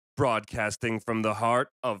broadcasting from the heart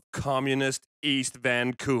of communist East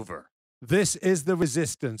Vancouver. This is The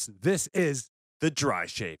Resistance. This is The Dry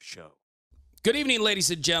Shave Show. Good evening,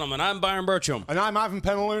 ladies and gentlemen. I'm Byron Bertram. And I'm Ivan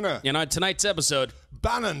Byron. And on tonight's episode,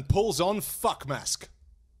 Bannon pulls on fuck mask.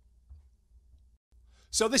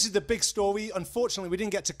 So this is the big story. Unfortunately, we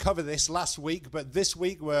didn't get to cover this last week, but this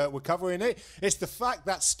week we're covering it. It's the fact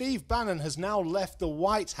that Steve Bannon has now left the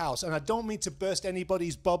White House. And I don't mean to burst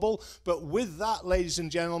anybody's bubble, but with that, ladies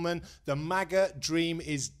and gentlemen, the MAGA dream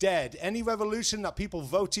is dead. Any revolution that people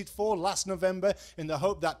voted for last November in the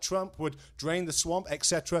hope that Trump would drain the swamp,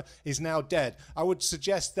 etc., is now dead. I would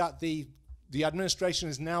suggest that the administration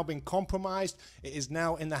has now been compromised. It is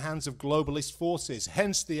now in the hands of globalist forces,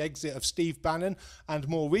 hence the exit of Steve Bannon. And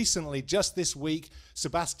more recently, just this week,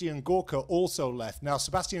 Sebastien Gorka also left. Now,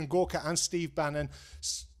 Sebastien Gorka and Steve Bannon,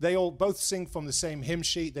 they all both sing from the same hymn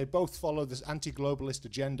sheet. They both follow this anti-globalist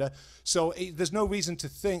agenda. So there's no reason to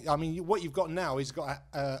think, I mean, what you've got now is you've got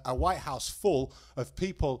a White House full of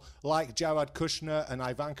people like Jared Kushner and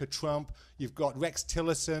Ivanka Trump. You've got Rex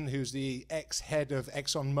Tillerson, who's the ex-head of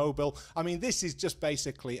ExxonMobil. I mean, this is just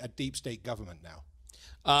basically a deep state government now.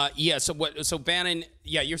 So Bannon,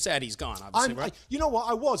 you're sad he's gone, obviously, right? You know what?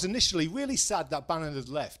 I was initially really sad that Bannon had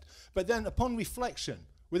left. But then upon reflection,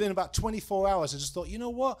 within about 24 hours, I just thought, you know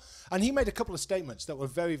what? And he made a couple of statements that were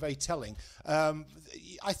very, very telling.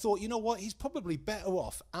 I thought, you know what? He's probably better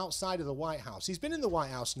off outside of the White House. He's been in the White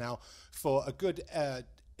House now for a good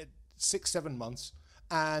 6-7 months.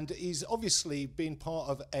 And he's obviously been part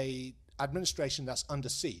of an administration that's under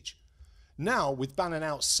siege. Now, with Bannon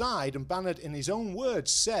outside, and Bannon, in his own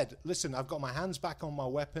words, said, listen, I've got my hands back on my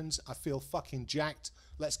weapons. I feel fucking jacked.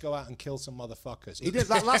 Let's go out and kill some motherfuckers. He did.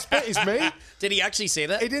 That last bit is me. Did he actually say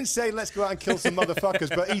that? He didn't say, let's go out and kill some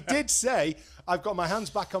motherfuckers. But he did say, I've got my hands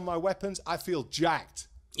back on my weapons. I feel jacked.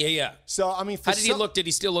 Yeah. So, I mean... How did he look? Did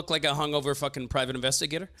he still look like a hungover fucking private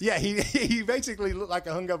investigator? Yeah, he basically looked like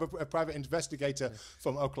a hungover private investigator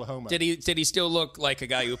from Oklahoma. Did he still look like a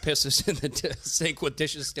guy who pisses in the sink with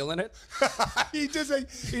dishes still in it? He does.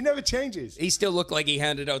 He never changes. He still looked like he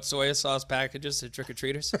handed out soy sauce packages to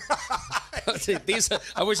trick-or-treaters? These,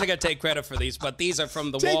 I wish I could take credit for these, but these are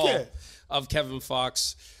from the wall of Kevin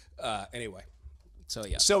Fox. Anyway, so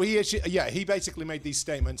yeah. So he basically made these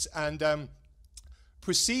statements, and...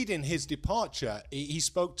 preceding his departure, he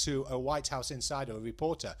spoke to a White House insider, a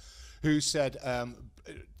reporter, who said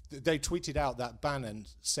they tweeted out that Bannon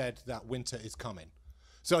said that winter is coming.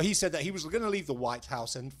 So he said that he was going to leave the White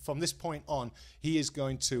House, and from this point on, he is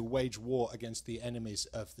going to wage war against the enemies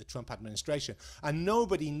of the Trump administration. And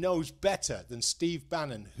nobody knows better than Steve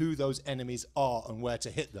Bannon who those enemies are and where to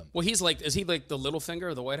hit them. Well, is he like the little finger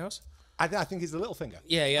of the White House? I think he's the little finger.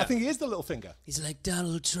 Yeah. I think he is the little finger. He's like,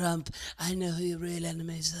 Donald Trump, I know who your real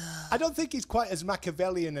enemies are. I don't think he's quite as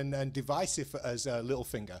Machiavellian and divisive as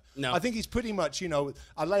Littlefinger. No. I think he's pretty much,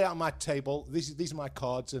 I lay out my table, these are my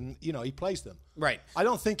cards, and, he plays them. Right. I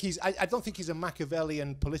don't think he's a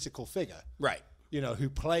Machiavellian political figure. Right. Who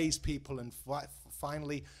plays people and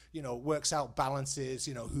finally, works out balances,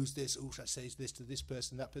 who's this, should I say this to this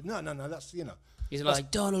person, that person. No, that's, He's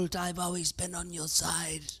like, Donald, I've always been on your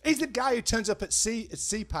side. He's the guy who turns up at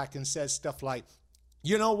CPAC and says stuff like,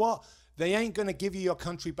 you know what? They ain't going to give you your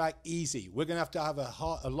country back easy. We're going to have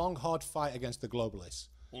a long, hard fight against the globalists.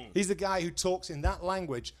 He's the guy who talks in that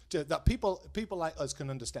language that people like us can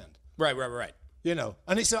understand. Right.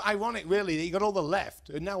 And it's so ironic, really, that you got all the left.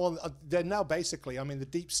 And now they're now basically, the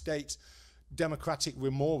deep state democratic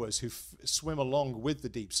remorers who swim along with the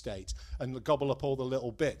deep state and gobble up all the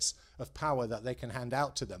little bits of power that they can hand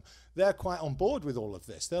out to them. They're quite on board with all of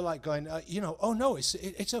this. They're like going, oh no,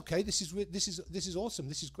 it's okay. This is awesome.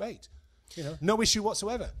 This is great. No issue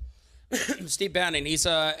whatsoever. Steve Bannon, he's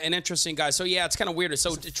an interesting guy. So yeah, it's kind of weird.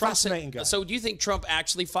 So fascinating guy. So do you think Trump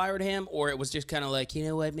actually fired him, or it was just kind of like, you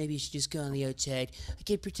know what? Maybe you should just go on the outside. I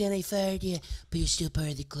can pretend I fired you, but you're still part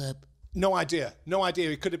of the club. No idea.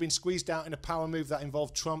 He could have been squeezed out in a power move that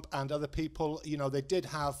involved Trump and other people. They did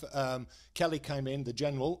have Kelly came in, the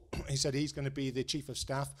general. He said he's going to be the chief of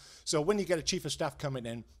staff. So when you get a chief of staff coming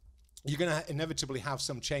in, you're going to inevitably have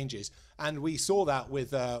some changes. And we saw that with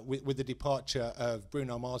the departure of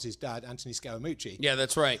Bruno Mars's dad, Anthony Scaramucci. Yeah,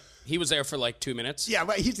 that's right. He was there for like 2 minutes. Yeah,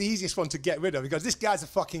 but he's the easiest one to get rid of because this guy's a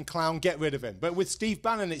fucking clown, get rid of him. But with Steve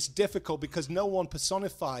Bannon, it's difficult because no one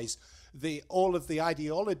personifies all of the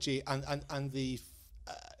ideology and the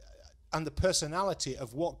personality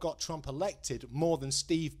of what got Trump elected more than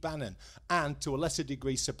Steve Bannon and, to a lesser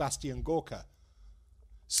degree, Sebastien Gorka.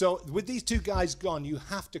 So with these two guys gone, you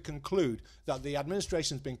have to conclude that the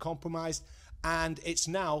administration's been compromised, and it's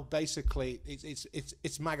now basically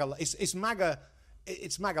it's MAGA. It's MAGA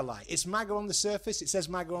it's MAGA light. It's MAGA on the surface. It says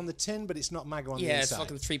MAGA on the tin, but it's not MAGA on the inside. Yeah, it's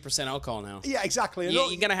fucking 3% alcohol now. Yeah, exactly.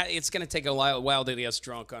 It's gonna take a while to get us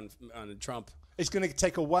drunk on Trump. It's going to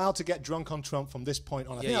take a while to get drunk on Trump from this point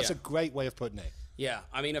on. I think that's a great way of putting it. Yeah,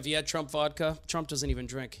 I mean, if you had Trump vodka, Trump doesn't even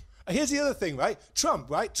drink. Here's the other thing, right? Trump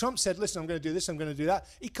said, listen, I'm going to do this, I'm going to do that.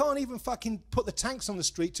 He can't even fucking put the tanks on the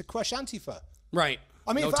street to crush Antifa. Right.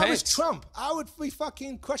 I mean, no if tanks. I was Trump, I would be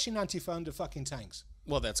fucking crushing Antifa under fucking tanks.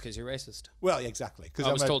 Well, that's because you're racist. Well, exactly.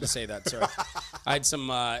 I was told to say that, sorry. I had some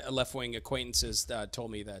left-wing acquaintances that told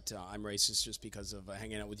me that I'm racist just because of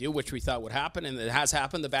hanging out with you, which we thought would happen, and it has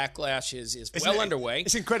happened. The backlash is underway.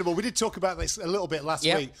 It's incredible. We did talk about this a little bit last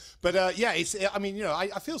week. But,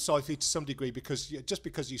 I feel sorry for you to some degree because just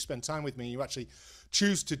because you spend time with me and you actually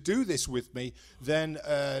choose to do this with me, then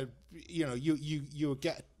you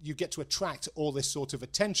get to attract all this sort of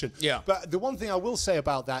attention. Yeah. But the one thing I will say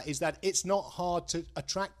about that is that it's not hard to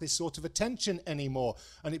attract this sort of attention anymore,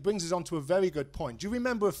 and it brings us on to a very good point. Do you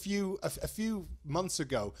remember a few months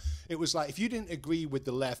ago? It was like if you didn't agree with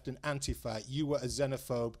the left and Antifa, you were a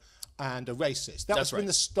xenophobe and a racist. That's been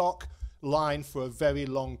the stock line for a very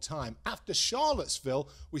long time. After Charlottesville,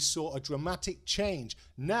 we saw a dramatic change.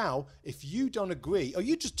 Now, if you don't agree, or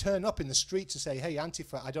you just turn up in the street to say, hey,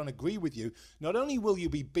 Antifa, I don't agree with you, not only will you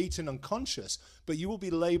be beaten unconscious, but you will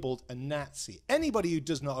be labeled a Nazi. Anybody who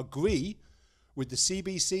does not agree with the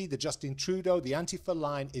CBC, the Justin Trudeau, the Antifa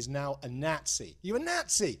line is now a Nazi. You're a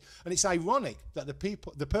Nazi. And it's ironic that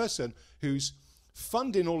the person who's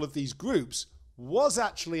funding all of these groups was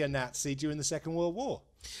actually a Nazi during the Second World War.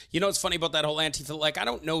 You know what's funny about that whole Antifa? Like, I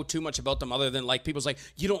don't know too much about them other than, like, people's like,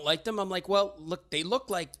 you don't like them? I'm like, well, look, they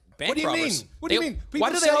look like bank What do you robbers. mean? What do you mean? Why People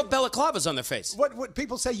do they say- have balaclavas on their face? What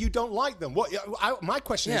people say you don't like them. My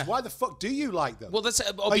question is, why the fuck do you like them? Well, that's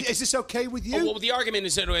is this okay with you? well, the argument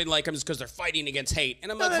is that I like them because they're fighting against hate,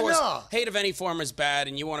 and I'm like, of course, hate of any form is bad,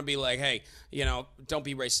 and you want to be like, hey, don't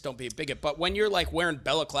be racist, don't be a bigot. But when you're like wearing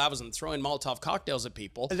balaclavas and throwing Molotov cocktails at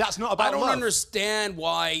people, that's not about I don't love. understand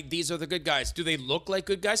why these are the good guys. Do they look like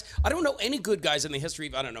good guys? I don't know any good guys in the history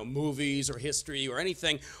of, I don't know, movies or history or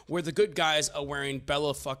anything where the good guys are wearing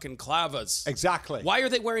Bella fucking clavas. Exactly. Why are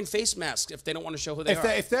they wearing face masks if they don't want to show who they are?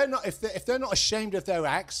 If they're not ashamed of their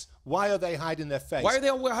acts, why are they hiding their face? Why are they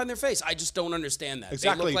all hiding their face? I just don't understand that.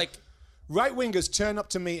 Exactly. They look like right-wingers turn up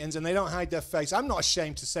to meetings and they don't hide their face. I'm not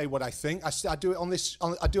ashamed to say what I think. I do it on this.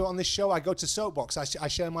 I do it on this show. I go to Soapbox. I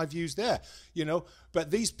share my views there.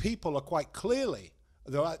 But these people are quite clearly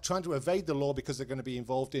they're trying to evade the law because they're going to be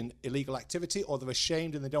involved in illegal activity, or they're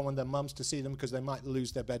ashamed and they don't want their mums to see them because they might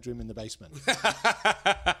lose their bedroom in the basement.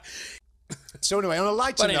 So anyway, on a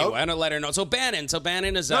lighter note. On a lighter note. So Bannon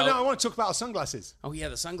is out. No, I want to talk about our sunglasses. Oh yeah,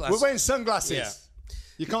 the sunglasses. We're wearing sunglasses. Yeah.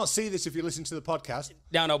 You can't see this if you listen to the podcast.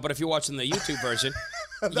 No, but if you're watching the YouTube version,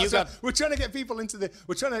 we're trying to get people into the.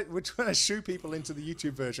 We're trying to shoo people into the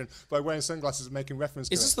YouTube version by wearing sunglasses and making reference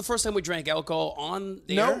to it. Is this the first time we drank alcohol on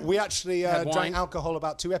the No, air? we actually drank alcohol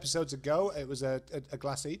about 2 episodes ago. It was a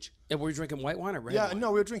glass each. And were you drinking white wine or red wine?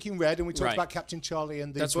 No, we were drinking red, and we talked Right. about Captain Charlie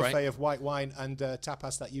and the That's buffet right. of white wine and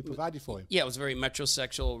tapas that you provided for him. Yeah, it was a very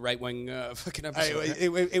metrosexual right-wing fucking episode.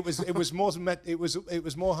 It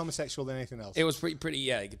was more homosexual than anything else. It was pretty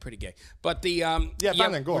gay. But the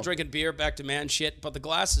Bannon, go we're on. drinking beer, back to man shit. But the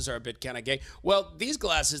glasses are a bit kind of gay. Well, these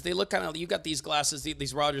glasses, they look kind of. You got these glasses,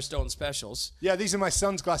 these Roger Stone specials. Yeah, these are my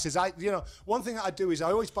son's glasses. One thing that I do is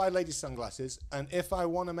I always buy ladies' sunglasses, and if I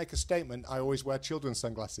want to make a statement, I always wear children's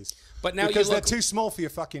sunglasses. But now because you look they're too small for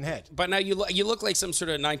your fucking head. But now you look like some sort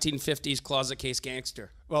of 1950s closet case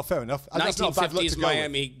gangster. Well, fair enough. That's not a bad look 1950s to go with.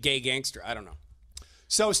 Miami gay gangster. I don't know.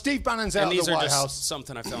 So Steve Bannon's out And of these the are White just House.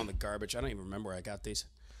 something I found in the garbage. I don't even remember where I got these.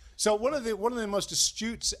 So one of the most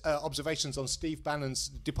astute observations on Steve Bannon's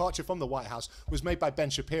departure from the White House was made by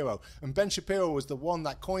Ben Shapiro. And Ben Shapiro was the one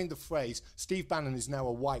that coined the phrase, Steve Bannon is now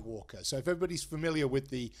a White Walker. So if everybody's familiar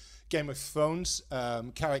with the Game of Thrones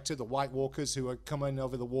character, the White Walkers who are coming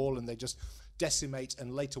over the wall and they just decimate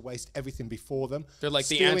and later waste everything before them. They're like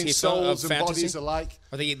the stealing Antifa souls of and fantasy? bodies alike.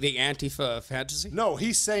 Are they the Antifa of fantasy? No,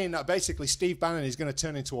 he's saying that basically Steve Bannon is going to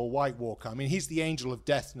turn into a White Walker. I mean, he's the angel of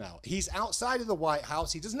death now. He's outside of the White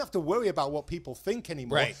House. He doesn't have to worry about what people think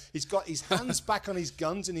anymore. Right. He's got his hands back on his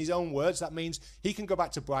guns in his own words. That means he can go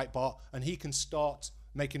back to Breitbart and he can start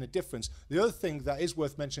making a difference. The other thing that is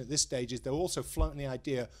worth mentioning at this stage is they're also floating the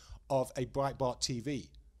idea of a Breitbart TV.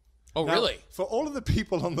 Oh, Now, really? For all of the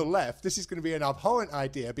people on the left, this is going to be an abhorrent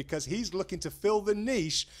idea because he's looking to fill the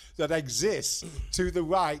niche that exists to the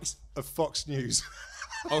right of Fox News.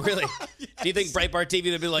 Oh, really? Yes. Do you think Breitbart TV,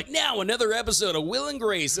 they'll be like, now another episode of Will and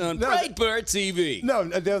Grace on Breitbart TV? No,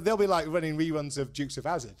 they'll be like running reruns of Dukes of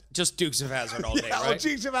Hazzard. Just Dukes of Hazzard all day, Yeah, right?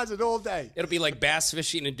 Dukes of Hazzard all day. It'll be like bass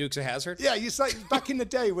fishing and Dukes of Hazzard? Yeah, it's like back in the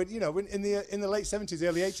day when, when in the late 70s,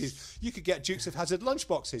 early 80s, you could get Dukes of Hazzard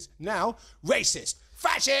lunchboxes. Now, racist,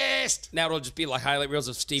 fascist. Now it'll just be like highlight reels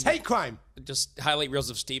of Steve. Hate crime. Just highlight reels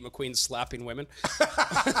of Steve McQueen slapping women.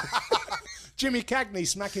 Jimmy Cagney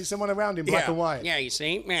smacking someone around in black and white. Yeah, you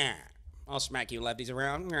see? Yeah. I'll smack you lefties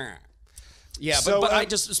around. Yeah. Yeah, So, but I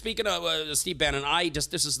just, speaking of Steve Bannon,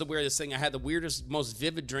 this is the weirdest thing. I had the weirdest, most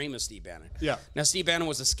vivid dream of Steve Bannon. Yeah. Now, Steve Bannon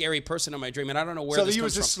was a scary person in my dream, and I don't know where So this you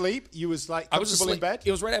comes was from. asleep? You was like I was comfortable in bed?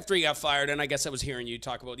 It was right after he got fired, and I guess I was hearing you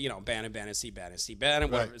talk about, Bannon, Steve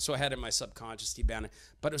Bannon, whatever. Right. So I had in my subconscious Steve Bannon.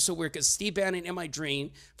 But it was so weird because Steve Bannon in my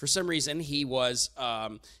dream, for some reason, he was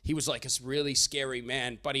like this really scary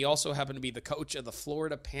man, but he also happened to be the coach of the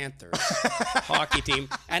Florida Panthers hockey team,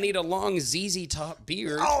 and he had a long ZZ Top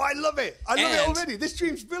beard. Oh, I love it. I love it already. This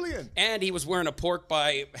dream's brilliant. And he was wearing a pork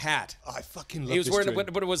pie hat. Oh, I fucking love He was this wearing, dream.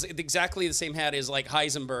 but it was exactly the same hat as like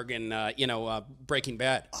Heisenberg in Breaking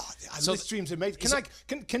Bad. Oh, So this dream's amazing.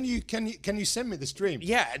 Can you send me this dream?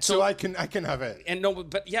 Yeah, So I can have it. And no,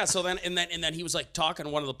 but yeah. So then he was like talking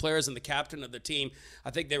to one of the players and the captain of the team. I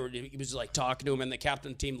think he was like talking to him, and the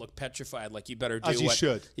captain of the team looked petrified. Like, you better do As you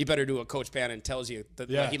should. You better do what Coach Bannon tells you. That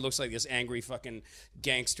Yeah. he looks like this angry fucking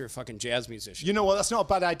gangster fucking jazz musician. You know what? That's not a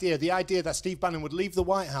bad idea. The idea that Steve Bannon would leave the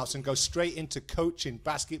White House and go straight into coaching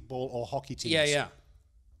basketball or hockey teams. Yeah.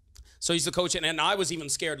 So he's the coach, and I was even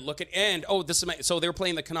scared. So they were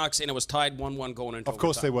playing the Canucks, and it was tied 1-1 going into Of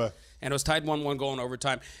course overtime. they were. And it was tied 1-1 going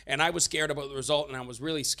overtime. And I was scared about the result, and I was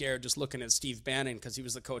really scared just looking at Steve Bannon because he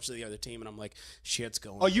was the coach of the other team, and I'm like, shit's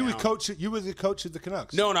going Oh, you down. were the coach of the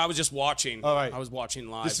Canucks? No, I was just watching. All right. I was watching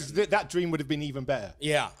live. That dream would have been even better.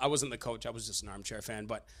 Yeah, I wasn't the coach. I was just an armchair fan.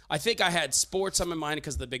 But I think I had sports on my mind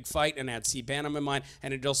because of the big fight, and I had Steve Bannon on my mind,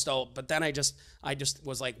 and it just all. But then I just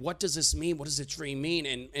was like, what does this mean? What does the dream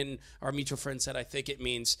mean? And our mutual friend said, I think it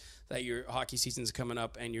means that your hockey season's coming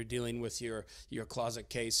up, and you're dealing with your closet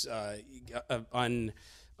case of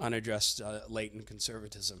unaddressed latent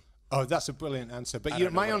conservatism. Oh, that's a brilliant answer. But don't know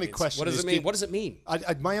my what only it means. question What does is... it mean? What does it mean?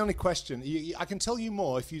 My only question... I can tell you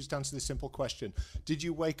more if you just answer this simple question. Did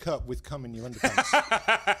you wake up with cum in your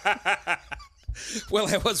underpants? Well,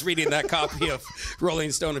 I was reading that copy of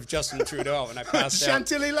Rolling Stone of Justin Trudeau, and I passed out.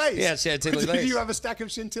 Chantilly lace? Yeah, Chantilly lace. Did you have a stack of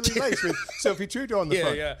Chantilly lace with Sophie Trudeau on the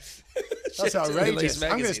front? Yeah. That's Chantilly lace outrageous. I'm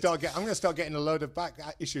going magazines. to start getting a load of back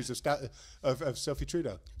issues of Sophie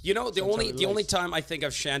Trudeau. You know, the only lace. time I think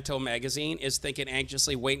of Chantal magazine is thinking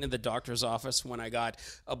anxiously waiting in the doctor's office when I got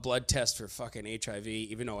a blood test for fucking HIV,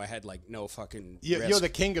 even though I had like no fucking risk. You're the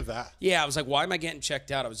king of that. Yeah, I was like, why am I getting checked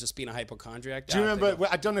out? I was just being a hypochondriac. Do you remember?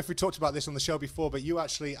 I don't know if we talked about this on the show before, but you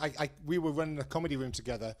actually, we were running a comedy room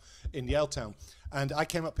together in Yaletown, and I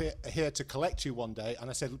came up here to collect you one day, and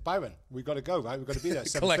I said, Byron, we got to go, right? We got to be there at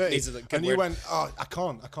 7:30. And you went, oh, I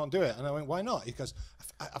can't do it. And I went, why not? He goes,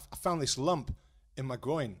 I found this lump in my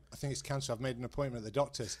groin. I think it's cancer. I've made an appointment at the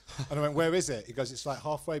doctor's. And I went, where is it? He goes, it's like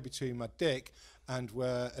halfway between my dick and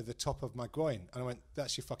we're at the top of my groin. And I went,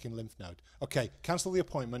 that's your fucking lymph node. Okay, cancel the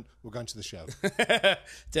appointment. We're going to the show.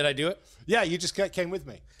 Did I do it? Yeah, you just came with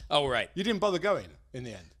me. Oh, right. You didn't bother going in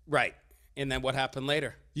the end. Right. And then what happened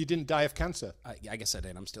later? You didn't die of cancer. I guess I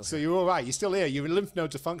did. I'm still here. So you're all right. You're still here. Your lymph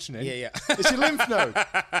nodes are functioning. Yeah. It's your lymph node.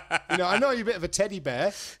 I know you're a bit of a teddy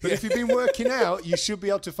bear, but if you've been working out, you should be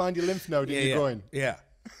able to find your lymph node in your groin. Yeah.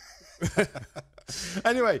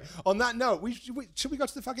 Anyway, on that note, should we go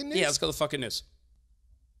to the fucking news? Yeah, let's go to the fucking news.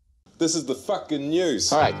 This is the fucking news.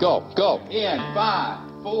 All right, go. In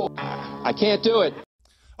 5, 4. I can't do it.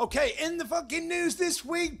 Okay, in the fucking news this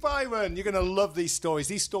week, Byron. You're going to love these stories.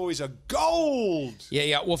 These stories are gold.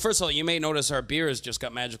 Yeah. Well, first of all, you may notice our beers just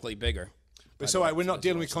got magically bigger. But it's all right. We're not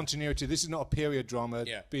dealing with continuity. This is not a period drama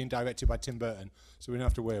being directed by Tim Burton, so we don't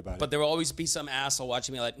have to worry about it. But there will always be some asshole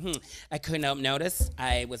watching me like, I couldn't help notice.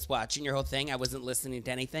 I was watching your whole thing. I wasn't listening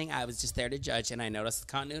to anything. I was just there to judge, and I noticed the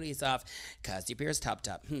continuity is off because your beer is top.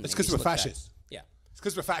 It's because we're fascists. Yeah. It's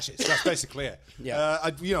because we're fascists. That's basically it. Yeah.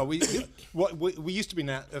 We used to be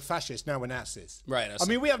fascists. Now we're Nazis. Right. I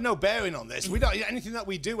mean, we have no bearing on this. We don't. Anything that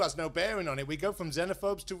we do has no bearing on it. We go from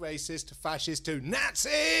xenophobes to racists to fascists to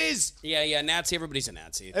Nazis. Yeah. Nazi. Everybody's a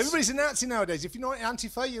Nazi. Everybody's a Nazi nowadays. If you're not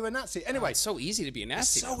Antifa, you're a Nazi. Anyway, it's so easy to be a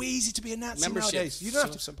Nazi. It's so easy to be a Nazi Membership, nowadays. You don't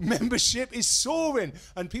have to. simple. Membership is soaring,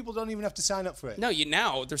 and people don't even have to sign up for it. No,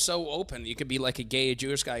 now they're so open. You could be like a gay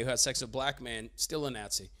Jewish guy who has sex with a black man, still a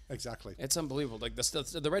Nazi. Exactly. It's unbelievable. Like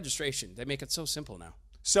the registration, they make it so simple now.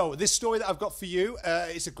 So this story that I've got for you,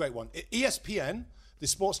 it's a great one. ESPN, the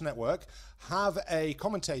sports network, have a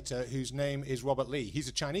commentator whose name is Robert Lee. He's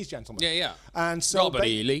a Chinese gentleman. Yeah. And so Robert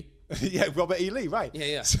E. Lee. Yeah, Robert E. Lee, right.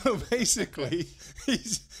 Yeah. So basically,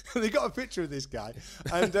 they got a picture of this guy.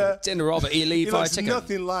 And General Robert E. Lee he fried looks chicken.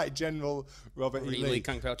 nothing like General Robert E. Lee.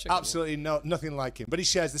 Kung Pao chicken. Absolutely nothing like him. But he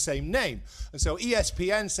shares the same name. And so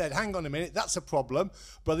ESPN said, hang on a minute, that's a problem.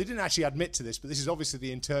 But they didn't actually admit to this, but this is obviously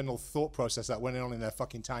the internal thought process that went on in their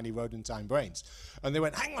fucking tiny rodentine brains. And they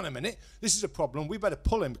went, hang on a minute, this is a problem. We better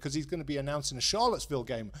pull him because he's going to be announcing a Charlottesville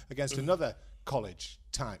game against another college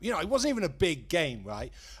time. You know, it wasn't even a big game,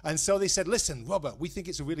 right? And so they said, listen, Robert, we think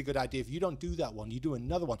it's a really good idea. If you don't do that one, you do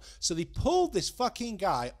another one. So they pulled this fucking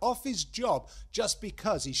guy off his job just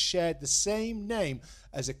because he shared the same name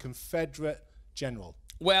as a Confederate general.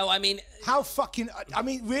 Well, I mean... How fucking... I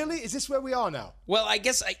mean, really? Is this where we are now? Well, I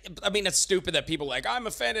guess... I mean, it's stupid that people are like, I'm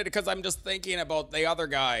offended because I'm just thinking about the other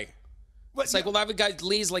guy. But, It's like, well, that guy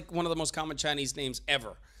Lee's like one of the most common Chinese names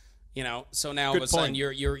ever. You know, so now all of a sudden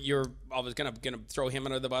you're always gonna throw him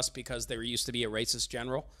under the bus because there used to be a racist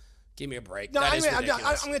general. Give me a break. No, That is I'm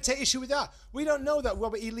ridiculous. going to take issue with that. We don't know that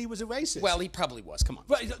Robert E. Lee was a racist. Well, he probably was. Come on.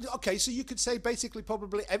 Right, okay, so you could say basically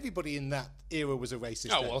probably everybody in that era was a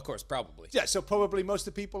racist. Oh then. well, of course, probably. Yeah, so probably most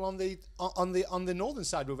of the people on the northern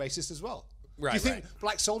side were racist as well. Right. Do you think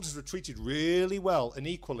black soldiers were treated really well and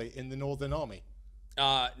equally in the Northern Army?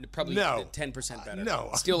 Probably No. 10% better.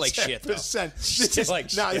 No, Still like shit, though. 10%. Still like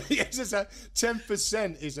shit. No, it's just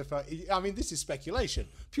 10% is a. I mean, this is speculation,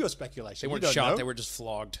 pure speculation. They weren't We don't shot; know. they were just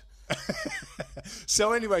flogged.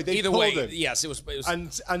 So anyway, they Either pulled way, him. yes, it was.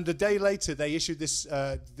 And a day later, they issued this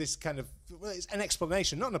this kind of, well, it's an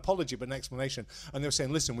explanation, not an apology, but an explanation. And they were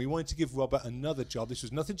saying, listen, we wanted to give Robert another job. This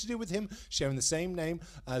was nothing to do with him sharing the same name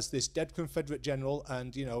as this dead Confederate general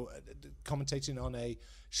and, you know, commentating on a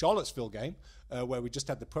Charlottesville game where we just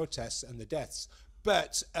had the protests and the deaths.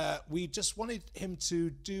 But we just wanted him to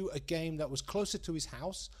do a game that was closer to his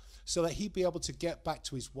house so that he'd be able to get back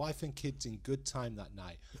to his wife and kids in good time that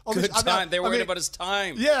night. Good time. They're worried about his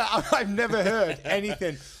time. Yeah, I've never heard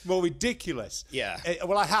anything more ridiculous. Yeah.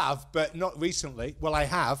 Well, I have, but not recently. Well, I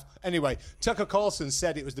have. Anyway, Tucker Carlson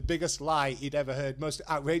said it was the biggest lie he'd ever heard, most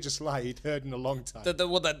outrageous lie he'd heard in a long time. That's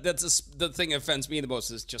the thing that offends me the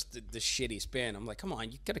most is just the shitty spin. I'm like, come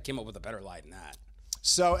on, you could have came up with a better lie than that.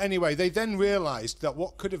 So anyway, they then realized that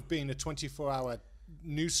what could have been a 24-hour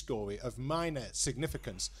news story of minor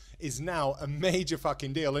significance is now a major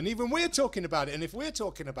fucking deal. And even we're talking about it. And if we're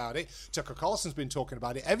talking about it, Tucker Carlson's been talking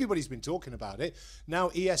about it. Everybody's been talking about it. Now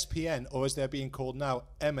ESPN, or as they're being called now,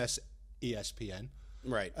 ESPN.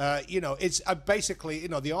 Right. You know, it's basically, you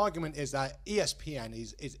know, the argument is that ESPN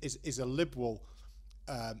is a liberal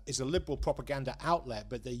propaganda outlet,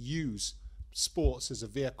 but they use sports as a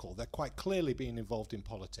vehicle. They're quite clearly being involved in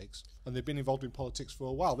politics, and they've been involved in politics for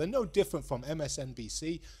a while. They're no different from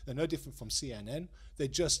MSNBC. They're no different from CNN. They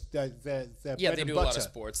just their bread they and do a butter lot of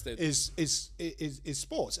sports. Is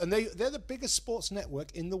sports, and they're the biggest sports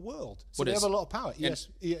network in the world. So What they is? have a lot of power.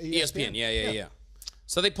 ESPN. Yeah.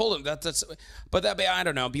 So they pulled him. But that be, I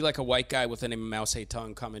don't know. Be like a white guy with the name of Mao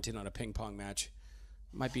Zedong commenting on a ping pong match.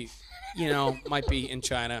 Might be in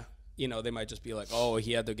China. You know, they might just be like, oh,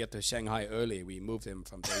 he had to get to Shanghai early. We moved him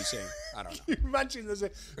from Beijing. I don't know. Imagine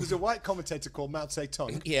there's a white commentator called Mao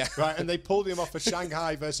Zedong. Yeah. Right, and they pulled him off a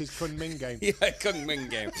Shanghai versus Kunming game. Yeah, Kunming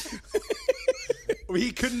game.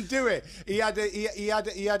 He couldn't do it. He had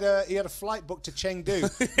a flight booked to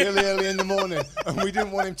Chengdu really early in the morning, and we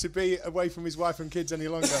didn't want him to be away from his wife and kids any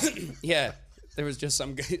longer. Yeah. There was just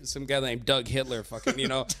some guy named Doug Hitler, fucking, you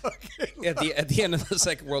know, at the end of the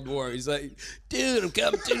Second World War. He's like, dude, I'm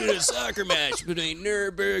coming to a soccer match between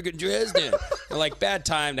Nuremberg and Dresden. And like, bad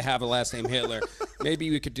time to have a last name Hitler. Maybe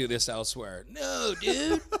we could do this elsewhere. No,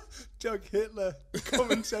 dude. Doug Hitler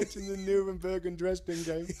commentating the Nuremberg and Dresden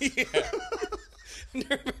game. Yeah.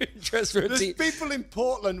 There's people in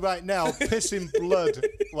Portland right now pissing blood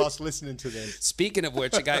whilst listening to this. Speaking of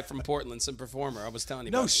which, a guy from Portland, some performer, I was telling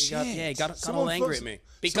you No about. shit. He got Someone all angry at me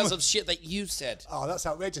because of shit that you said. Oh, that's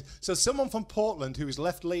outrageous. So someone from Portland who is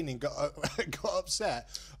left-leaning got upset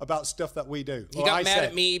about stuff that we do. He got mad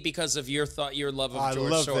at me because of your love of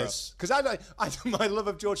George Soros. Because I my love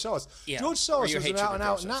of George Soros. Yeah. George Soros Or your was an hatred of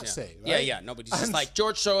out-and-out George Soros, Nazi. Yeah. Right? Yeah. Nobody's just like,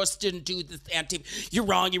 George Soros didn't do the anti. You're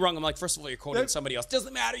wrong. I'm like, first of all, you're quoting somebody else.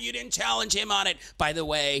 Doesn't matter. You didn't challenge him on it. By the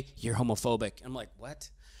way, you're homophobic. I'm like,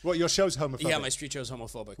 what? What, your show's homophobic? Yeah, my street show's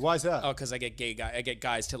homophobic. Why is that? Oh, because I get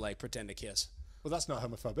guys to like pretend to kiss. Well, that's not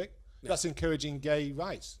homophobic. Yeah. That's encouraging gay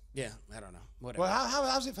rights. Yeah, I don't know. Whatever. Well,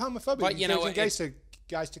 how's it homophobic? But, you know, encouraging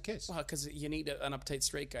guys to kiss. Well, because you need an uptight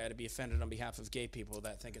straight guy to be offended on behalf of gay people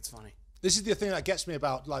that think it's funny. This is the thing that gets me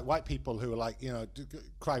about like white people who are like, you know,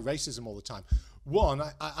 cry racism all the time. One,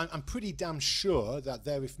 I'm pretty damn sure that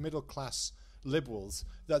they're, if middle class liberals,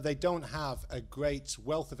 that they don't have a great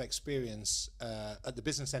wealth of experience at the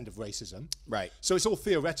business end of racism. Right. So it's all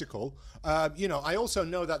theoretical. I also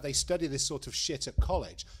know that they study this sort of shit at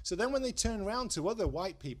college. So then when they turn around to other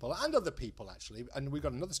white people and other people, actually, and we've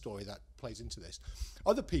got another story that plays into this,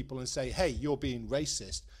 other people and say, hey, you're being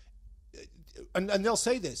racist. And they'll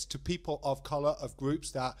say this to people of color, of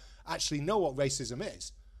groups that actually know what racism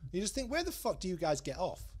is. You just think, where the fuck do you guys get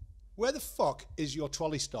off? Where the fuck is your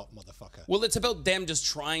trolley stop, motherfucker? Well, it's about them just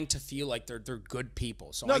trying to feel like they're good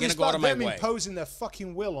people. So No, I'm going it's to go out of about my them way. imposing their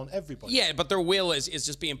fucking will on everybody. Yeah, but their will is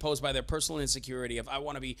just being imposed by their personal insecurity of I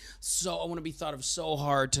want to be thought of so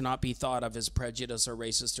hard to not be thought of as prejudiced or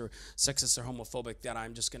racist or sexist or homophobic that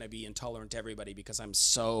I'm just going to be intolerant to everybody because I'm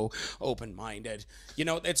so open-minded. You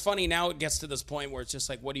know, it's funny now it gets to this point where it's just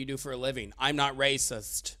like, what do you do for a living? I'm not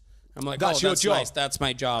racist. I'm like, That's your job. nice. That's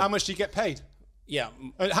my job. How much do you get paid? Yeah.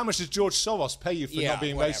 How much does George Soros pay you for Yeah, not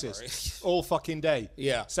being whatever. racist? All fucking day.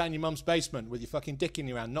 Yeah. Sat in your mum's basement with your fucking dick in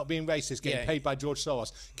your hand, not being racist, getting Yeah. paid by George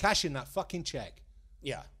Soros. Cash in that fucking check.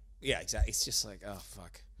 Yeah. Yeah, exactly. It's just like, oh,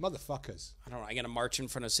 fuck. Motherfuckers. I don't know. I'm going to march in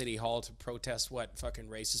front of City Hall to protest what? Fucking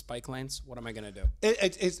racist bike lanes? What am I going to do?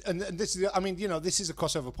 And this is, I mean, this is a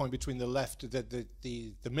crossover point between the left,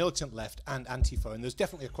 the militant left, and Antifa, and there's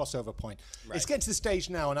definitely a crossover point. Right. It's getting to the stage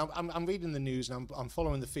now, and I'm reading the news, and I'm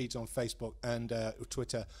following the feeds on Facebook and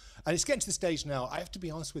Twitter, and it's getting to the stage now. I have to be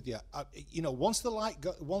honest with you. Once the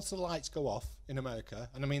lights go off in America,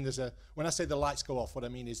 and I mean, when I say the lights go off, what I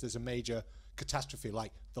mean is there's a major catastrophe,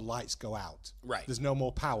 like the lights go out. Right. There's no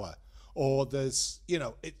more power, or there's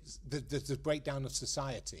a breakdown of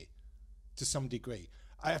society to some degree.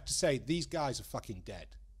 I have to say, these guys are fucking dead.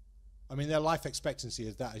 I mean, their life expectancy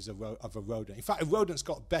is that of a rodent. In fact, a rodent's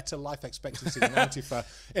got better life expectancy than Antifa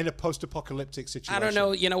in a post-apocalyptic situation. I don't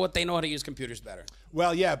know. You know what? They know how to use computers better.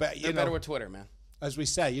 Well, yeah, but They're better with Twitter, man. as we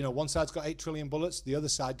say, one side's got 8 trillion bullets, the other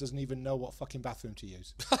side doesn't even know what fucking bathroom to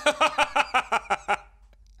use.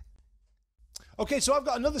 Okay, so I've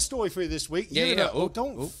got another story for you this week. Yeah.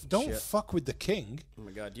 Don't Shit. fuck with the king. Oh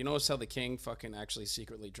my god! Do you notice how the king fucking actually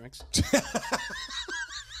secretly drinks?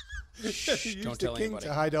 Use don't the tell king anybody.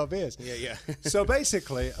 to hide our beers. Yeah. So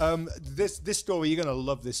basically, this story, you're going to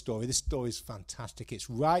love this story. This story is fantastic. It's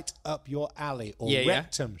right up your alley, or Yeah.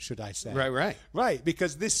 rectum, should I say? Right. Right,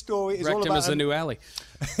 because this story is all Rectum about... is the new alley.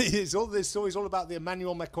 This story is all about the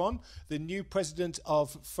Emmanuel Macron, the new president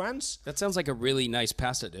of France. That sounds like a really nice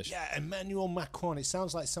pasta dish. Yeah, Emmanuel Macron. It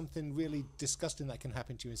sounds like something really disgusting that can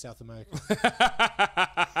happen to you in South America.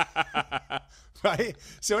 Right?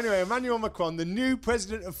 So anyway, Emmanuel Macron, the new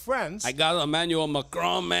president of France. I got Emmanuel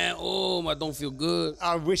Marcron, man. Oh, I don't feel good.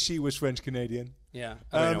 I wish he was French-Canadian. Yeah.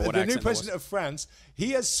 I don't know what the new accent president that was. of France,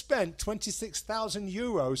 he has spent 26,000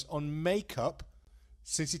 euros on makeup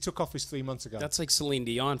since he took office 3 months ago. That's like Celine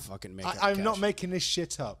Dion fucking makeup. I'm not cash. making this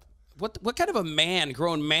shit up. What kind of a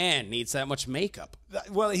grown man, needs that much makeup?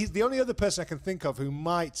 Well, he's the only other person I can think of who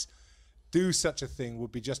might do such a thing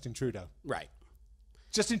would be Justin Trudeau. Right.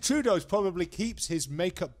 Justin Trudeau probably keeps his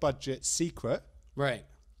makeup budget secret. Right.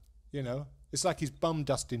 It's like his bum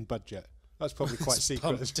dusting budget. That's probably quite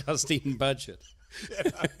secret. Dusting budget.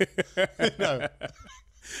 No.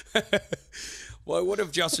 Well, what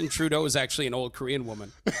if Justin Trudeau is actually an old Korean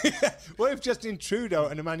woman? What if Justin Trudeau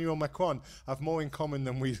and Emmanuel Macron have more in common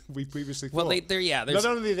than we previously thought? Well, Not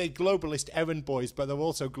only are they globalist errand boys, but they're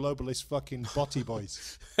also globalist fucking botty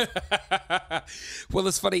boys. Well,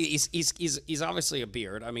 it's funny. He's obviously a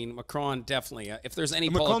beard. I mean, Macron definitely. If there's any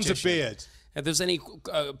Macron's a politician, beard. If there's any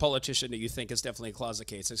politician that you think is definitely a closet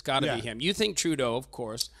case, it's got to be him. You think Trudeau, of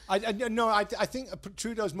course. I think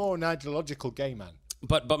Trudeau's more an ideological gay man.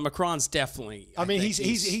 But Macron's definitely. I mean, think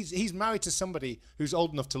he's married to somebody who's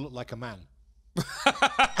old enough to look like a man.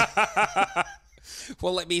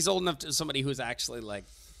 Well, he's old enough to somebody who's actually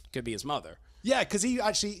could be his mother. Yeah, because he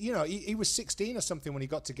actually, he was 16 or something when he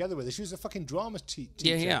got together with her. She was a fucking drama teacher.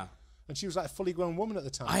 Yeah. And she was like a fully grown woman at the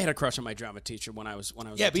time. I had a crush on my drama teacher when I was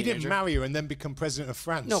yeah, a but he didn't teenager. marry her and then become president of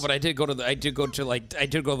France. No, but I did go to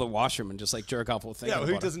the washroom and just jerk off while thinking yeah,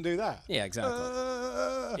 who about it. doesn't do that? Yeah, exactly.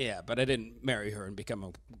 Yeah, but I didn't marry her and become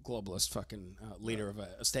a globalist fucking leader of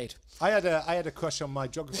a state. I had a crush on my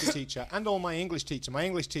geography teacher and on my English teacher. My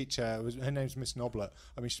English teacher her name's Miss Noblet.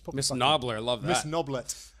 I mean, she's probably Miss Nobler, I love that. Miss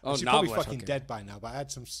Noblet. Oh, she's probably Noblet, fucking okay. dead by now, but I had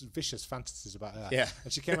some vicious fantasies about her. Yeah.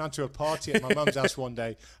 And she came around to a party at my mum's house one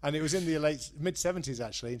day, and it was in the mid-70s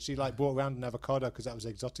actually, and she brought around an avocado because that was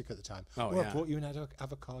exotic at the time. Oh, I yeah. brought you an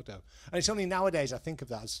avocado. And it's only nowadays I think of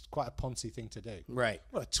that as quite a poncy thing to do. Right.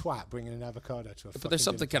 What a twat bringing an avocado to a But there's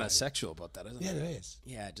something kind dinner of party. sexual about that, isn't Yeah, there? there is.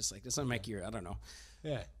 Yeah, just doesn't make you, I don't know.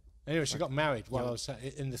 Yeah. Anyway, she got married while I was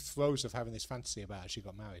in the throes of having this fantasy about her. She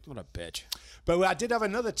got married. What a bitch. But I did have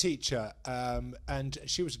another teacher, and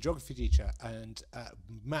she was a geography teacher, and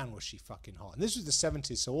man, was she fucking hot. And this was the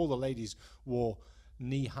 70s, so all the ladies wore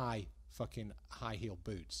knee-high fucking high-heel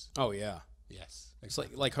boots. Oh, yeah. Yes. It's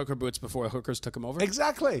like hooker boots before hookers took them over.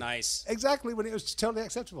 Exactly. Nice. Exactly, when it was totally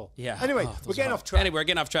acceptable. Yeah. Anyway, we're getting off track. Anyway, we're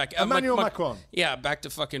getting off track. Emmanuel Macron. Yeah, back to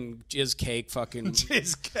fucking jizz cake, fucking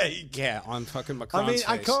Jizz cake. Yeah, on fucking Macron's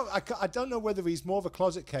I mean, face. I don't know whether he's more of a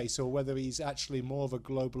closet case or whether he's actually more of a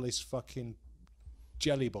globalist fucking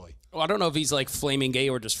jelly boy. Well, I don't know if he's like flaming gay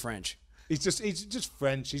or just French. He's just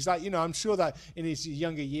French. He's like, I'm sure that in his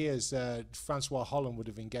younger years, Francois Hollande would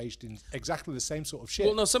have engaged in exactly the same sort of shit.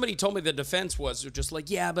 Well, no, somebody told me the defense was just like,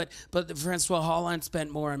 yeah, but Francois Hollande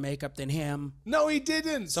spent more on makeup than him. No, he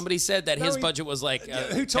didn't. Somebody said that his budget was like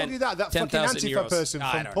who told you that? That fucking Antifa person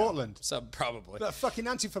from Portland. So probably. That fucking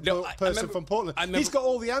Antifa person from Portland. He's got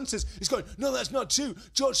all the answers. He's going, no, that's not true.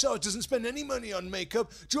 George Soros doesn't spend any money on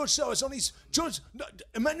makeup.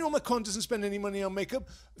 Emmanuel Macron doesn't spend any money on makeup.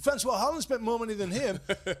 Francois Hollande spent more money than him.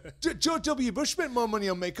 George W. Bush spent more money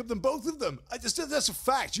on makeup than both of them. That's a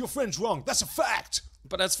fact. Your friend's wrong. That's a fact.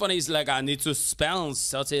 But that's funny. He's like, I need to spend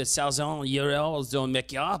 30,000 euros on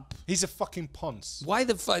makeup. He's a fucking ponce. Why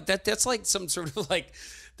the fuck? That's like some sort of like...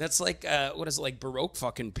 That's like, what is it, like Baroque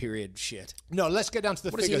fucking period shit. No, let's get down to the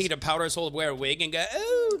figures. What does he need a powder his whole wear a wig and go,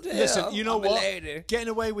 oh, damn, listen, you know what? Lady. Getting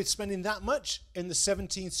away with spending that much in the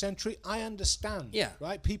 17th century, I understand. Yeah.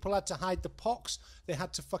 Right? People had to hide the pox. They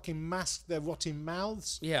had to fucking mask their rotting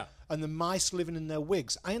mouths. Yeah. And the mice living in their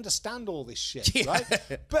wigs. I understand all this shit, right?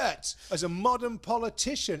 But as a modern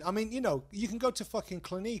politician, I mean, you can go to fucking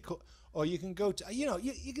Clinique or you can go to,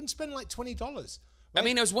 you can spend like $20. Right? I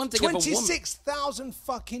mean, there's one thing of a woman. $26,000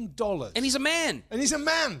 fucking dollars. And he's a man.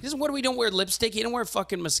 What He don't wear lipstick. He don't wear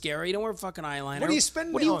fucking mascara. He don't wear fucking eyeliner. What are you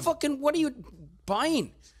spending on? What are you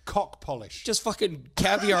buying? Cock polish. Just fucking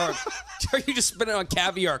caviar. Are you just spending on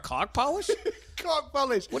caviar cock polish? Cock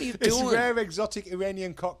polish. What are you doing? It's rare exotic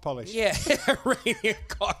Iranian cock polish. Yeah, Iranian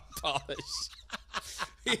cock polish.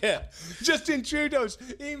 Yeah. Justin Trudeau's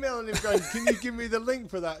emailing him going, can you give me the link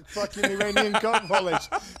for that fucking Iranian cock polish?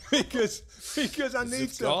 Because I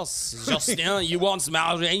need some. Justin, you want some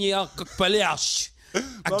Iranian cock polish?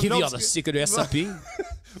 I'll give you the secret recipe.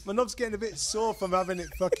 My knob's getting a bit sore from having it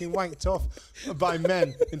fucking wanked off by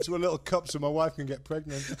men into a little cup so my wife can get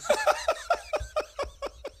pregnant.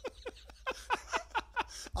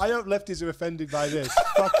 I hope lefties are offended by this.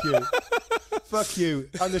 Fuck you. Fuck you.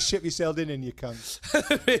 I'm the ship you sailed in, you cunt.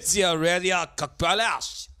 It's your radio cock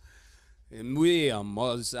polish. And we are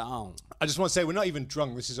I just want to say we're not even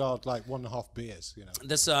drunk. This is our like 1.5 beers,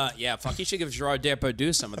 This fuck, you should give Gerard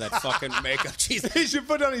Depardieu some of that fucking makeup. Jesus. He should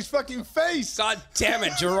put it on his fucking face. God damn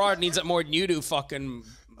it, Gerard needs it more than you do, fucking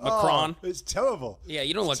Macron. Oh, it's terrible. Yeah,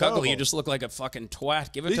 you don't look ugly. You just look like a fucking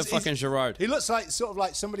twat. Give it to fucking Gerard. He looks like sort of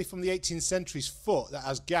like somebody from the 18th century's foot that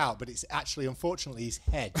has gout, but it's actually, unfortunately, his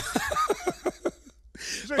head.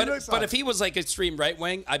 But if he was like extreme right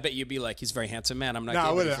wing, I bet you'd be like, he's a very handsome man. I'm not. No,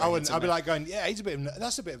 I wouldn't. I'd be like going, yeah,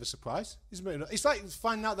 that's a bit of a surprise. It's like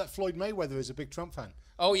finding out that Floyd Mayweather is a big Trump fan.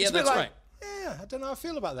 Oh yeah, that's right. Yeah, I don't know how I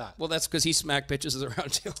feel about that. Well, that's because he smacked bitches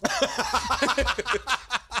around too.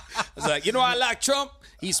 It's like, I like Trump.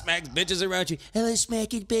 He smacks bitches around you. Hello,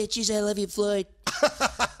 smacking bitches. I love you, Floyd.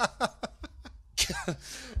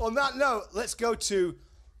 On that note, let's go to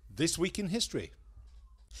This Week in History.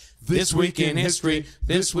 This week in history.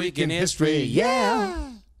 This week in history.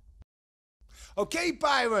 Yeah. Okay,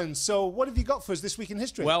 Byron. So what have you got for us this week in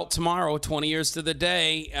history? Well, tomorrow, 20 years to the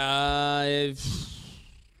day,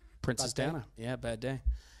 Princess Diana. Yeah, bad day.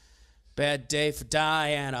 Bad day for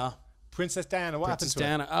Diana. Princess Diana. What happened to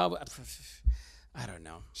Diana. her? Oh, I don't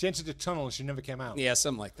know. She entered a tunnel and she never came out. Yeah,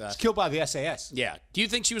 something like that. She's killed by the SAS. Yeah. Do you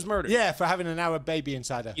think she was murdered? Yeah, for having an Arab baby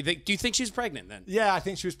inside her. Do you think she was pregnant then? Yeah, I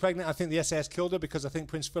think she was pregnant. I think the SAS killed her because I think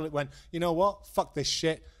Prince Philip went, you know what? Fuck this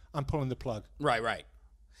shit. I'm pulling the plug. Right.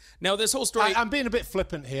 Now, this whole story... I'm being a bit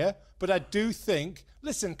flippant here, but I do think...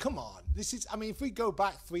 Listen, come on. If we go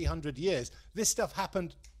back 300 years, this stuff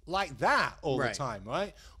happened like that all the time,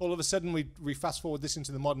 right? All of a sudden, we fast forward this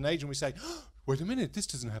into the modern age and we say... Wait a minute, this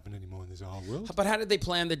doesn't happen anymore in this whole world. But how did they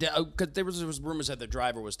plan the day? Because there was rumors that the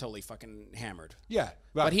driver was totally fucking hammered. Yeah,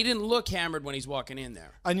 right. But he didn't look hammered when he's walking in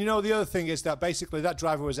there. And the other thing is that basically that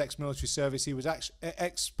driver was ex-military service. He was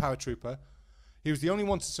ex-paratrooper. He was the only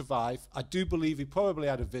one to survive. I do believe he probably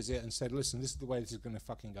had a visit and said, listen, this is the way this is going to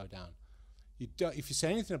fucking go down. If you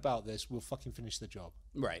say anything about this, we'll fucking finish the job.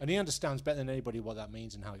 Right. And he understands better than anybody what that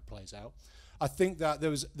means and how it plays out. I think that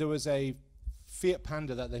there was a Fiat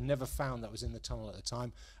Panda that they never found that was in the tunnel at the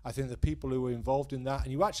time. I think the people who were involved in that,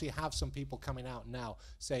 and you actually have some people coming out now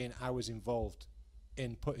saying I was involved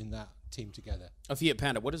in putting that team together. A Fiat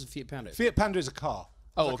Panda. What is a Fiat Panda? Fiat Panda is a car.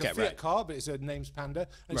 Oh, it's like okay, a Fiat right. car, but it's a name's Panda,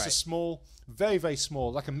 and it's a Right. small, very, very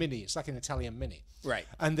small, like a Mini. It's like an Italian Mini. Right.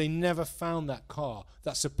 And they never found that car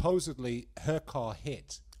that supposedly her car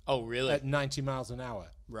hit Oh, really? at 90 miles an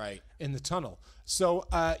hour Right. in the tunnel. So,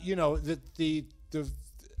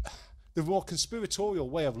 the more conspiratorial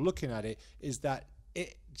way of looking at it is that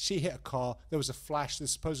she hit a car. There was a flash.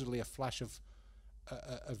 There's supposedly a flash of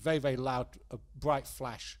a very, very loud, a bright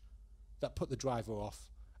flash that put the driver off,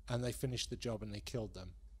 and they finished the job and they killed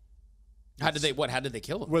them. How did they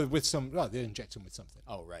kill him? With some, they inject them with something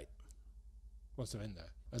Oh, right. once they're in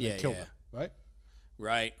there, and Yeah, they kill yeah. them, right?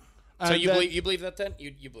 Right. So And you then- believe that then?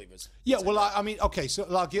 You believe it? Yeah, well, I mean, okay, so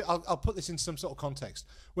I'll put this in some sort of context.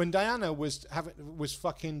 When Diana was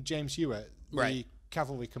fucking James Hewitt, the Right.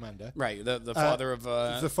 cavalry commander, Right. The father of.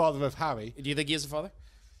 the father of Harry, Do you think he is the father?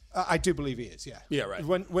 I do believe he is. Yeah. Yeah, right.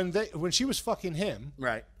 When she was fucking him,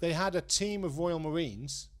 Right. they had a team of Royal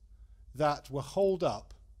Marines that were holed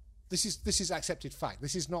up. This is accepted fact.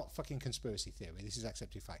 This is not fucking conspiracy theory. This is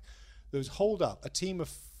accepted fact. There was holed up a team of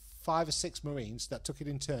 5 or 6 Marines that took it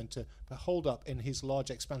in turn to hold up in his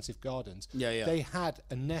large, expansive gardens. Yeah, yeah. They had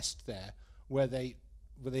a nest there where they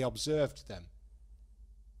observed them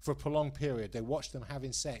for a prolonged period. They watched them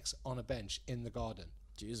having sex on a bench in the garden.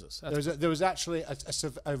 Jesus. There was actually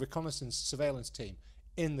a reconnaissance surveillance team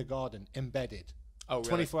in the garden embedded. Oh, really?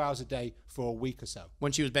 24 hours a day for a week or so.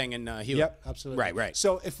 When she was banging Hewitt. Yep, absolutely. Right.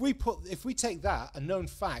 So if we take that, a known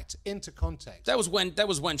fact, into context. That was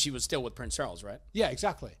when she was still with Prince Charles, right? Yeah,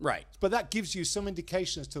 exactly. Right. But that gives you some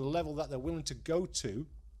indications to the level that they're willing to go to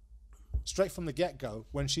straight from the get-go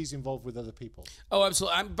when she's involved with other people. Oh,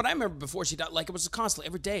 absolutely. But I remember before she died, like it was constantly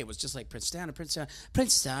every day. It was just like Princess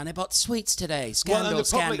Diana. I bought sweets today. Scandal, and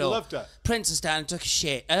the public scandal. loved her. Princess Diana took a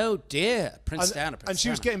shit. Oh dear, Princess Diana. And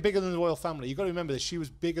she was getting bigger than the royal family. You've got to remember this. She was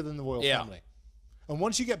bigger than the royal family. And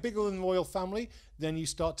once you get bigger than the royal family, then you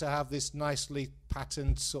start to have this nicely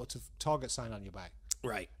patterned sort of target sign on your back.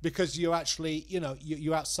 Right. Because you're actually,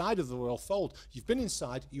 you're outside of the royal fold. You've been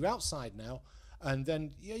inside. You're outside now. And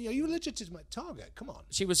then you're a legitimate target. Come on.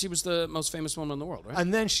 She was the most famous woman in the world, right?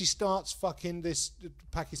 And then she starts fucking this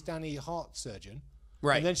Pakistani heart surgeon.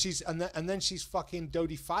 Right. And then she's fucking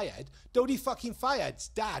Dodi Fayed. Dodi fucking Fayed's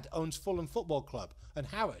dad owns Fulham Football Club and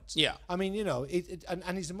Harrods. Yeah. I mean,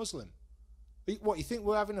 and he's a Muslim. What, you think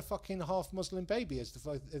we're having a fucking half Muslim baby as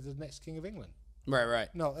the next king of England? Right.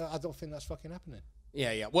 No, I don't think that's fucking happening.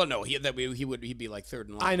 Yeah. Well, no, he'd be like third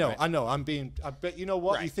in line. I know. right? I know. But you know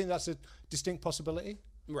what? Right. You think that's a distinct possibility?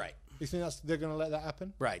 Right. You think they're going to let that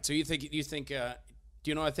happen? Right. So you think? Do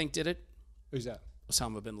you know? I think did it? Who's that?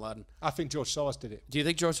 Osama bin Laden. I think George Soros did it. Do you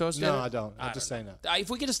think George Soros did it? No, I don't. I'm just saying that. If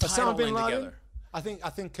we get his title Osama bin in Laden. together. I think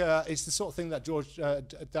it's the sort of thing that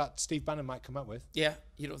that Steve Bannon might come up with. Yeah,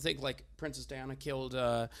 you don't think like Princess Diana killed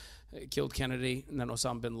Kennedy and then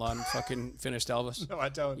Osama bin Laden fucking finished Elvis? No, I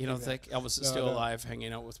don't. You don't think Elvis is still alive,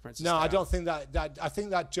 hanging out with Princess? No, Diana? I don't think that. I think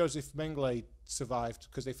that Joseph Mengele survived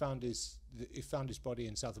because he found his body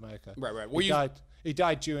in South America. Right. He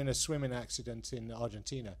died during a swimming accident in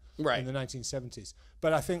Argentina Right. in the 1970s.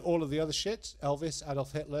 But I think all of the other shit, Elvis,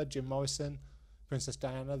 Adolf Hitler, Jim Morrison, Princess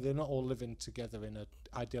Diana, they're not all living together in an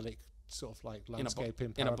idyllic sort of like landscape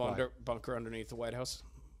in Paraguay. bunker underneath the White House.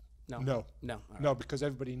 No. No. All right. No, because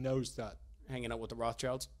everybody knows that. Hanging out with the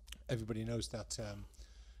Rothschilds. Everybody knows that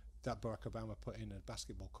that Barack Obama put in a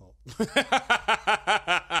basketball court.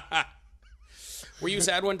 Were you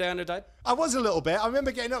sad when Diana died? I was a little bit. I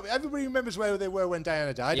remember getting up. Everybody remembers where they were when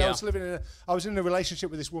Diana died. Yeah. I was in a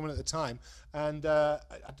relationship with this woman at the time, and I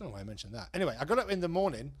don't know why I mentioned that. Anyway, I got up in the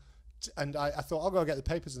morning, and I thought I'll go get the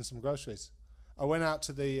papers and some groceries. I went out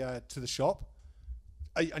to the shop,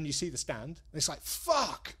 and you see the stand, and it's like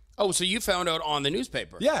fuck. Oh, so you found out on the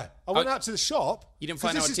newspaper? Yeah, I went out to the shop. You didn't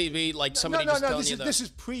find out on TV like somebody just telling you that? This is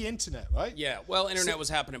pre-internet, right? Yeah, well, internet was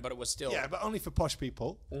happening, but it was still... Yeah, but only for posh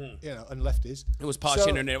people, and lefties. It was posh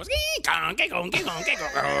internet. It was...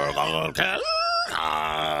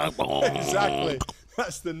 Exactly.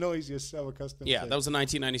 That's the noise you're so accustomed to. Yeah, that was the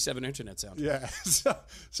 1997 internet sound. Yeah.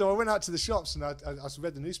 So I went out to the shops and I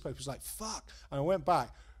read the newspapers like, fuck. And I went back.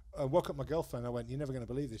 I woke up my girlfriend. I went, you're never going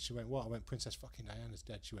to believe this. She went, what? I went, Princess fucking Diana's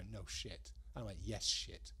dead. She went, no shit. I went, yes,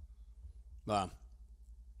 shit. Wow.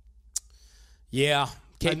 Yeah.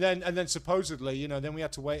 And then supposedly, then we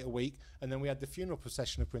had to wait a week, and then we had the funeral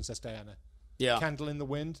procession of Princess Diana. Yeah. Candle in the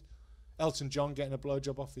wind. Elton John getting a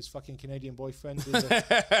blowjob off his fucking Canadian boyfriend in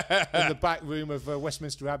the back room of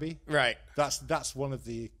Westminster Abbey. Right. That's one of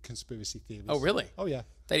the conspiracy theories. Oh, really? Oh, yeah.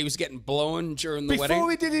 That he was getting blown during the wedding?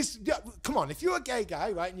 Before he did his... Yeah, come on, if you're a gay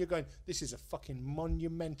guy, right, and you're going, this is a fucking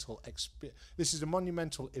monumental this is a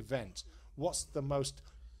monumental event. What's the most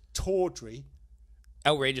tawdry...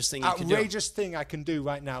 outrageous thing I can do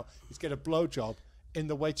right now is get a blowjob in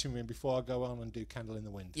the waiting room before I go on and do Candle in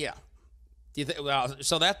the Wind. Yeah. Do you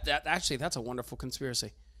so that actually, that's a wonderful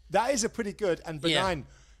conspiracy. That is a pretty good and benign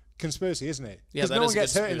conspiracy, isn't it? Yeah, because no one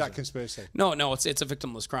gets hurt in that conspiracy. No, it's a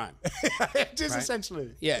victimless crime. It is essentially.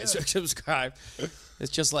 Yeah, it's a victimless crime.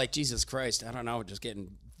 It's just like, Jesus Christ, I don't know, just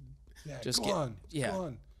getting...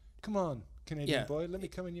 Come on, Canadian boy, let me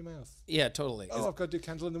come in your mouth. Yeah, totally. Oh, I've got to do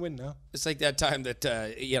Candle in the Wind now. It's like that time that,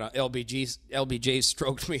 LBJ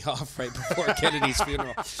stroked me off right before Kennedy's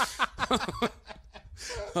funeral.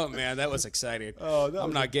 Oh, man, that was exciting.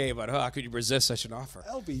 I'm not gay, but how could you resist such an offer?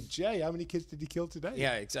 LBJ, how many kids did he kill today?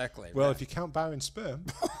 Yeah, exactly. Well, if you count Byron's sperm.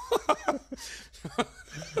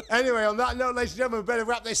 Anyway, on that note, ladies and gentlemen, we better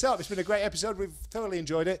wrap this up. It's been a great episode. We've thoroughly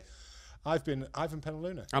enjoyed it. I've been Ivan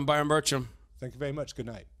Penaluna. I'm Byron Bertram. Thank you very much. Good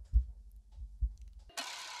night.